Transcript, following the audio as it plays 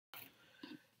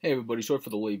Hey everybody, sorry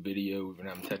for the late video. We've been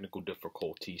having technical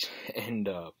difficulties and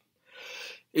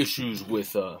issues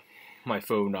with my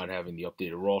phone not having the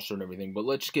updated roster and everything. But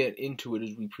let's get into it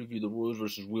as we preview the Royals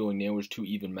versus Wheeling Nailers, two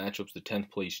even matchups. The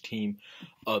 10th place team,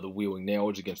 the Wheeling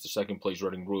Nailers, against the 2nd place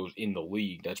Reading Royals in the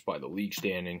league. That's by the league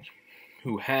standings,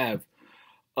 who have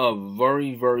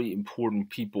very, very important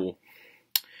people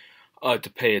to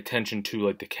pay attention to,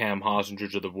 like the Cam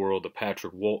Hosingers of the world, the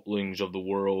Patrick Waltlings of the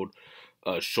world.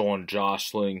 Sean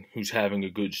Jostling, who's having a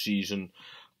good season,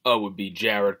 would be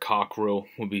Jared Cockrell,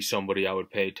 would be somebody I would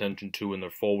pay attention to in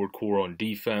their forward core on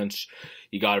defense.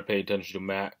 You got to pay attention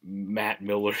to Matt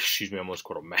Miller, excuse me, I almost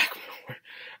called him Mac Miller,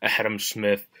 Adam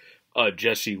Smith,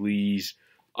 Jesse Lees.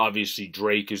 Obviously,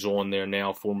 Drake is on there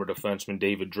now, former defenseman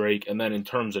David Drake. And then in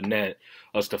terms of net,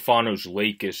 Stefanos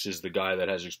Lakis is the guy that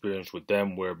has experience with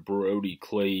them, where Brody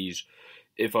Clays,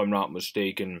 if I'm not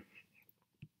mistaken,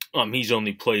 he's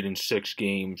only played in 6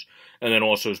 games, and then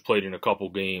also has played in a couple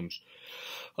games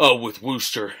with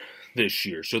Worcester this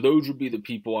year. So those would be the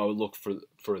people I would look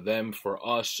for them. For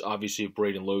us, obviously, if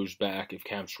Braden Lowe's back, if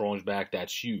Cam Strong's back,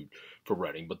 that's huge for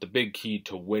Reading. But the big key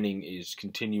to winning is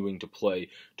continuing to play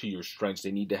to your strengths.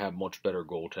 They need to have much better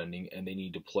goaltending, and they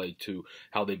need to play to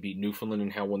how they beat Newfoundland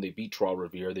and how when they beat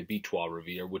Trois-Rivières, they beat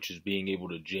Trois-Rivières, which is being able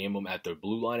to jam them at their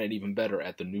blue line and even better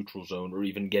at the neutral zone or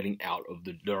even getting out of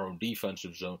their own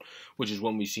defensive zone, which is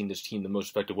when we've seen this team the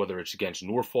most effective, whether it's against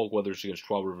Norfolk, whether it's against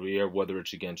Trois-Rivières, whether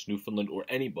it's against Newfoundland, or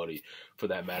anybody for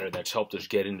that matter. That's helped us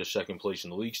get into 2nd place in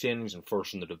the league standings and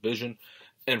 1st in the division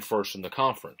and 1st in the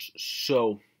conference.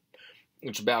 So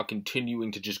it's about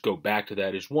continuing to just go back to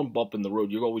that. It's one bump in the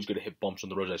road. You're always going to hit bumps in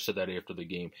the roads. I said that after the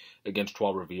game against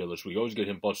Trois-Rivières this week. You always get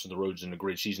hit bumps in the roads in a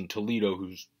great season. Toledo,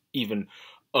 who's even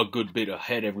a good bit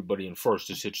ahead everybody in 1st,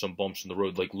 has hit some bumps in the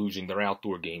road, like losing their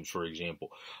outdoor games, for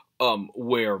example,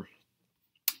 where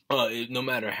no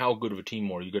matter how good of a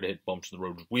team are, you're going to hit bumps in the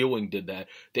road. Wheeling did that.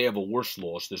 They have a worse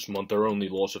loss this month. Their only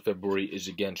loss of February is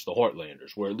against the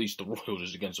Heartlanders, where at least the Royals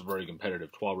is against a very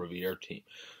competitive Trois-Rivières team.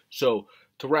 So,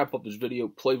 to wrap up this video,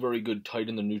 play very good tight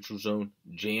in the neutral zone,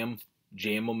 jam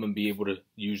them, and be able to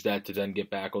use that to then get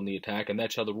back on the attack. And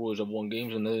that's how the Royals have won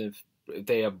games. And then if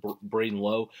they have Braden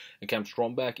Lowe and Cam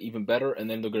Strong back, even better. And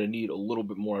then they're going to need a little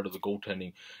bit more out of the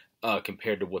goaltending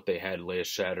compared to what they had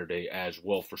last Saturday as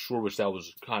well. For sure, that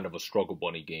was kind of a struggle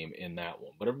bunny game in that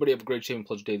one. But everybody have a great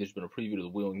 7+ day. There's been a preview to the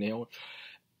Wheeling Nailers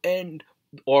and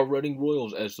our Reading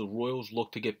Royals as the Royals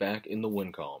look to get back in the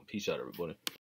win column. Peace out, everybody.